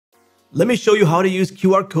Let me show you how to use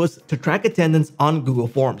QR codes to track attendance on Google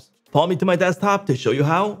Forms. Follow me to my desktop to show you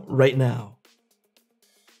how right now.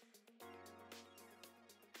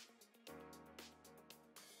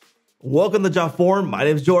 Welcome to Jotform. My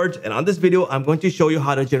name is George, and on this video, I'm going to show you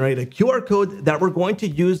how to generate a QR code that we're going to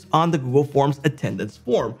use on the Google Forms attendance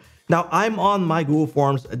form. Now, I'm on my Google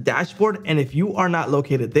Forms dashboard, and if you are not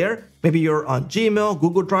located there, maybe you're on Gmail,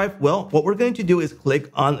 Google Drive, well, what we're going to do is click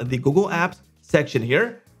on the Google Apps section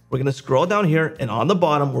here. We're going to scroll down here, and on the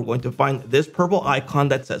bottom, we're going to find this purple icon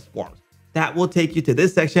that says Forms. That will take you to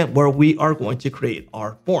this section where we are going to create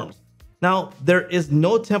our forms. Now, there is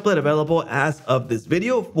no template available as of this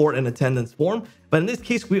video for an attendance form, but in this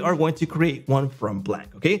case, we are going to create one from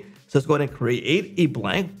blank, okay? So let's go ahead and create a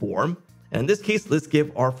blank form. And in this case, let's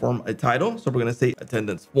give our form a title. So we're going to say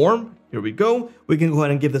attendance form. Here we go. We can go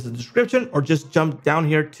ahead and give this a description or just jump down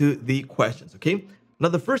here to the questions, okay? Now,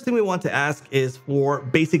 the first thing we want to ask is for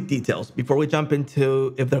basic details before we jump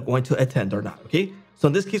into if they're going to attend or not, okay? So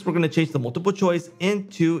in this case, we're going to change the multiple choice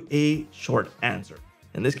into a short answer.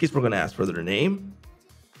 In this case, we're going to ask for their name.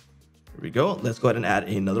 Here we go. Let's go ahead and add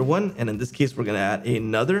another one. And in this case, we're going to add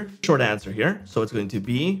another short answer here. So it's going to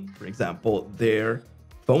be, for example, their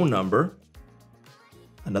phone number.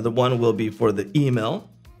 Another one will be for the email.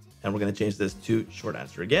 And we're going to change this to short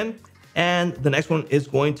answer again. And the next one is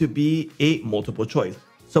going to be a multiple choice.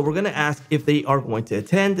 So we're going to ask if they are going to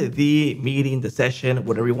attend the meeting, the session,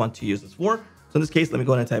 whatever you want to use this for. So in this case, let me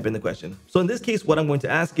go ahead and type in the question. So in this case, what I'm going to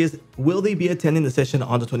ask is, will they be attending the session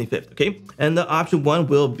on the 25th? Okay. And the option one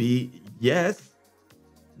will be yes,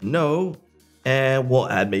 no, and we'll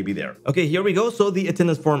add maybe there. Okay, here we go. So the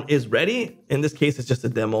attendance form is ready. In this case, it's just a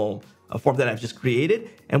demo form that I've just created.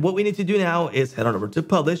 And what we need to do now is head on over to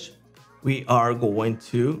publish. We are going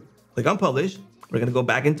to click on publish. We're going to go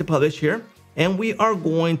back into publish here, and we are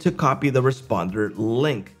going to copy the responder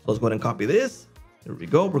link. So let's go ahead and copy this. There we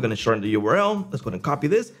go. We're going to shorten the URL. Let's go ahead and copy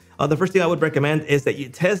this. The first thing I would recommend is that you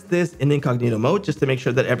test this in incognito mode just to make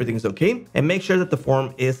sure that everything's okay, and make sure that the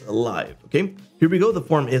form is live. Okay, here we go. The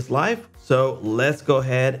form is live. So let's go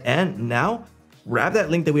ahead and now grab that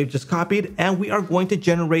link that we've just copied, and we are going to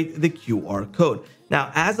generate the QR code.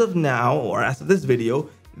 Now, as of now, or as of this video,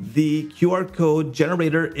 the QR code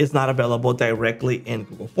generator is not available directly in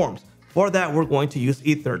Google Forms. For that, we're going to use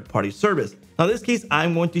a third-party service. Now, in this case,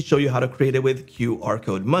 I'm going to show you how to create it with QR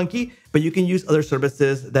Code Monkey, but you can use other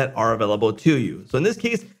services that are available to you. So in this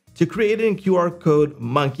case, to create it in QR Code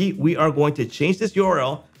Monkey, we are going to change this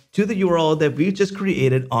URL to the URL that we just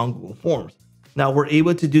created on Google Forms. Now, we're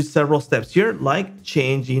able to do several steps here, like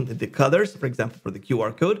changing the colors, for example, for the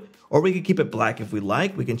QR code, or we can keep it black if we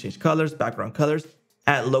like. We can change colors, background colors,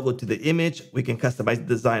 add logo to the image. We can customize the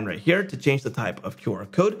design right here to change the type of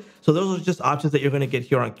QR code. So those are just options that you're going to get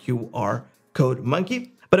here on QR Code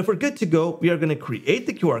Monkey. But if we're good to go, we are going to create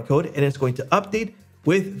the QR code, and it's going to update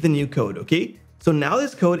with the new code. Okay. So now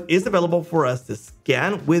this code is available for us to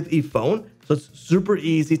scan with a phone. So it's super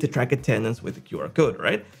easy to track attendance with the QR code,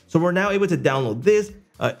 right? So we're now able to download this,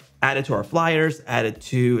 add it to our flyers, add it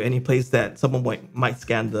to any place that someone might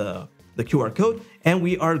scan the QR code, and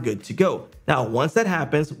we are good to go. Now, once that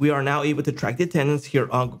happens, we are now able to track the attendance here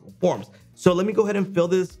on Google Forms. So let me go ahead and fill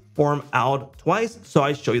this form out twice so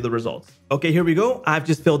I show you the results. Okay, here we go. I've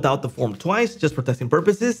just filled out the form twice just for testing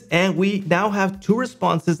purposes, and we now have two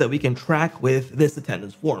responses that we can track with this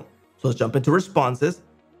attendance form. So let's jump into responses.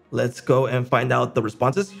 Let's go and find out the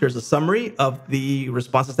responses. Here's a summary of the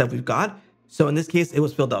responses that we've got. So in this case, it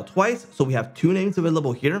was filled out twice. So we have two names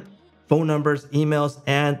available here, phone numbers, emails,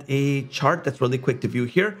 and a chart that's really quick to view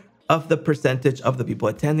here of the percentage of the people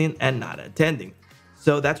attending and not attending.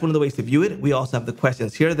 So that's one of the ways to view it. We also have the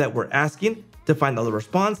questions here that we're asking to find out the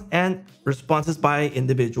response and responses by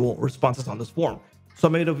individual responses on this form. So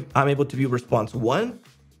I'm able to view response 1,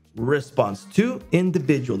 response 2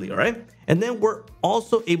 individually, all right? And then we're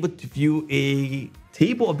also able to view a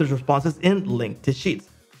table of those responses in Link to Sheets.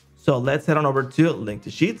 So let's head on over to Link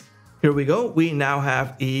to Sheets. Here we go. We now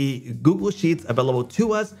have a Google Sheets available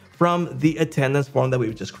to us from the attendance form that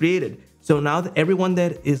we've just created. So now that everyone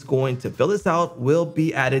that is going to fill this out will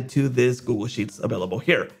be added to this Google Sheets available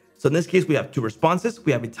here. So in this case, we have two responses.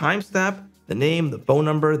 We have a timestamp, the name, the phone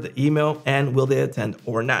number, the email, and will they attend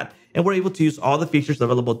or not. And we're able to use all the features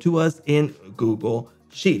available to us in Google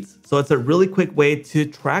Sheets. So it's a really quick way to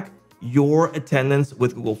track your attendance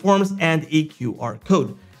with Google Forms and a QR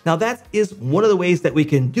code. Now that is one of the ways that we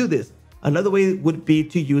can do this. Another way would be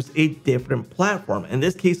to use a different platform. In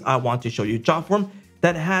this case, I want to show you Jotform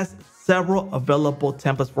that has several available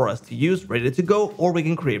templates for us to use, ready to go, or we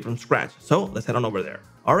can create from scratch. So let's head on over there.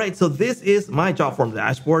 All right, so this is my Jotform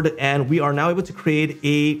dashboard, and we are now able to create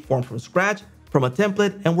a form from scratch from a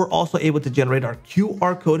template, and we're also able to generate our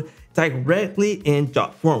QR code directly in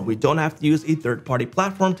Jotform. We don't have to use a third-party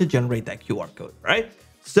platform to generate that QR code, right?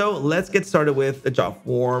 So let's get started with the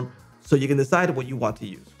Jotform so you can decide what you want to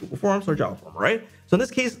use, Google Forms or Jotform, right? So in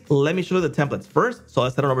this case, let me show you the templates first. So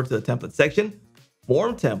let's head on over to the template section,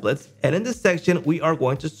 form templates. And in this section, we are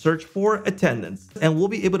going to search for attendance, and we'll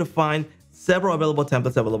be able to find several available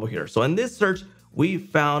templates available here. So in this search, we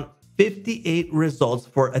found 58 results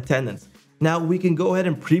for attendance. Now we can go ahead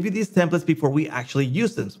and preview these templates before we actually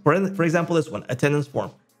use them. For example, this one, attendance form.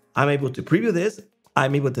 I'm able to preview this.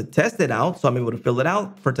 I'm able to test it out. So I'm able to fill it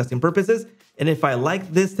out for testing purposes. And if I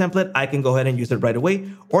like this template, I can go ahead and use it right away,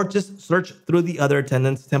 or just search through the other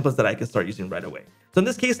attendance templates that I can start using right away. So in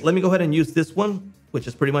this case, let me go ahead and use this one, which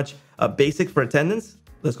is pretty much a basic for attendance.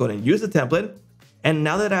 Let's go ahead and use the template. And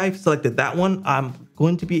now that I've selected that one, I'm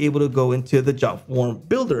going to be able to go into the Jotform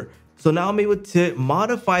builder. So now I'm able to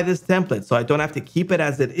modify this template. So I don't have to keep it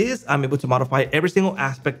as it is. I'm able to modify every single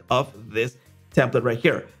aspect of this template right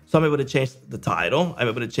here. So I'm able to change the title. I'm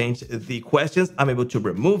able to change the questions. I'm able to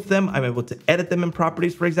remove them. I'm able to edit them in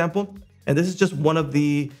properties, for example. And this is just one of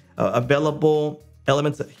the available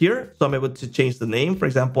elements here. So I'm able to change the name. For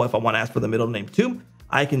example, if I want to ask for the middle name too,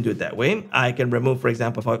 I can do it that way. I can remove, for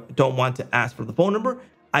example, if I don't want to ask for the phone number,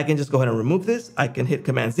 I can just go ahead and remove this. I can hit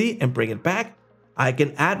Command Z and bring it back. I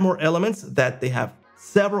can add more elements that they have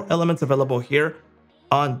several elements available here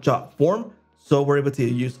on Jotform. So we're able to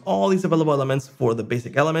use all these available elements for the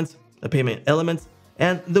basic elements, the payment elements,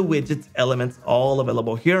 and the widgets elements, all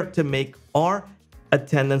available here to make our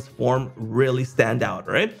attendance form really stand out,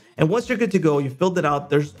 right? And once you're good to go, you filled it out.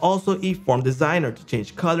 There's also a form designer to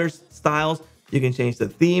change colors, styles. You can change the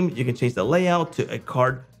theme. You can change the layout to a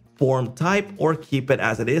card form type, or keep it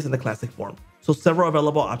as it is in the classic form. So several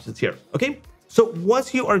available options here, okay? So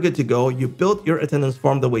once you are good to go, you built your attendance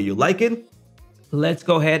form the way you like it. Let's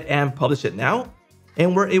go ahead and publish it now.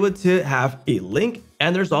 And we're able to have a link.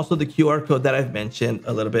 And there's also the QR code that I've mentioned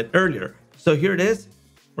a little bit earlier. So here it is.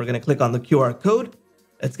 We're going to click on the QR code.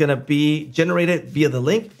 It's going to be generated via the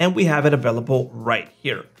link, and we have it available right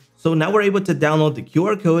here. So now we're able to download the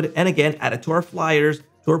QR code and again, add it to our flyers,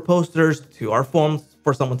 to our posters, to our forms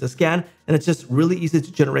for someone to scan. And it's just really easy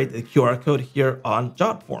to generate the QR code here on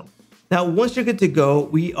Jotform. Now, once you're good to go,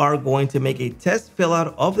 we are going to make a test fill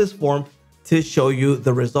out of this form to show you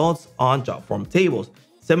the results on Jotform tables,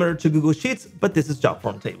 similar to Google Sheets, but this is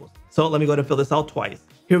Jotform tables. So let me go ahead and fill this out twice.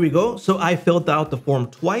 Here we go. So I filled out the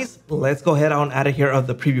form twice. Let's go ahead and add it here of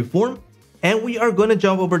the preview form. And we are going to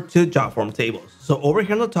jump over to Jotform tables. So over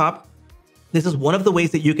here on the top, this is one of the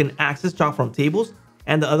ways that you can access Jotform tables.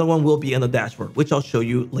 And the other one will be in the dashboard, which I'll show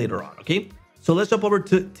you later on. Okay. So let's jump over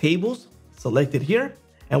to tables, select it here.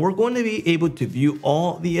 And we're going to be able to view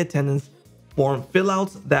all the attendance form fill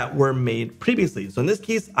outs that were made previously. So in this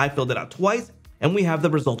case, I filled it out twice, and we have the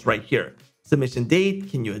results right here. Submission date,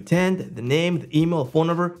 can you attend, the name, the email, phone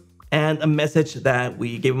number, and a message that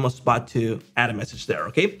we gave them a spot to add a message there,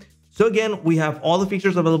 okay? So again, we have all the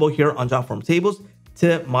features available here on Jotform tables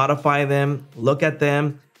to modify them, look at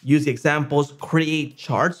them, use the examples, create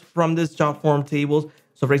charts from this Jotform tables.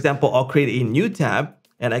 So for example, I'll create a new tab,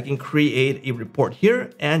 and I can create a report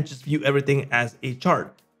here and just view everything as a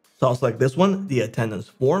chart. So I'll select this one, the attendance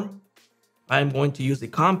form. I'm going to use a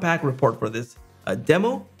compact report for this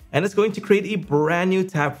demo, and it's going to create a brand new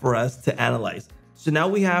tab for us to analyze. So now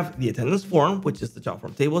we have the attendance form, which is the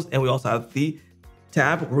Jotform tables, and we also have the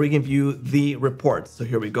tab where we can view the reports. So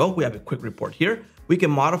here we go. We have a quick report here. We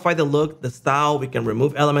can modify the look, the style. We can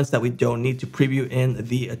remove elements that we don't need to preview in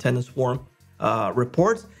the attendance form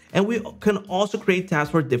reports. And we can also create tabs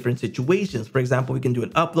for different situations. For example, we can do an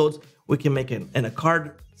uploads. We can make it in a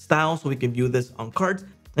card style, so we can view this on cards,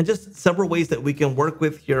 and just several ways that we can work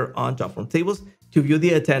with here on Jotform tables to view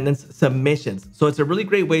the attendance submissions. So it's a really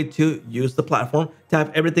great way to use the platform to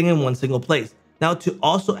have everything in one single place. Now, to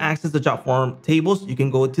also access the Jotform tables, you can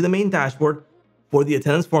go to the main dashboard for the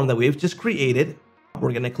attendance form that we've just created.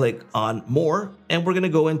 We're going to click on more, and we're going to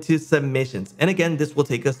go into submissions. And again, this will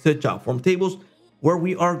take us to Jotform tables, where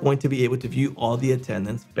we are going to be able to view all the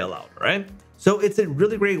attendance fill out, right? So it's a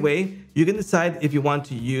really great way. You can decide if you want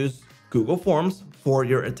to use Google Forms for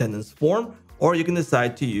your attendance form, or you can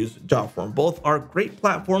decide to use Jotform. Both are great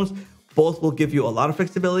platforms. Both will give you a lot of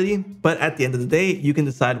flexibility, but at the end of the day, you can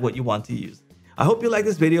decide what you want to use. I hope you like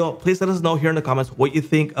this video. Please let us know here in the comments what you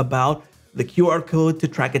think about the QR code to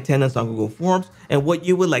track attendance on Google Forms and what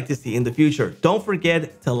you would like to see in the future. Don't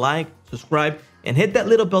forget to like, subscribe, and hit that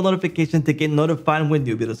little bell notification to get notified when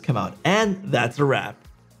new videos come out. And that's a wrap.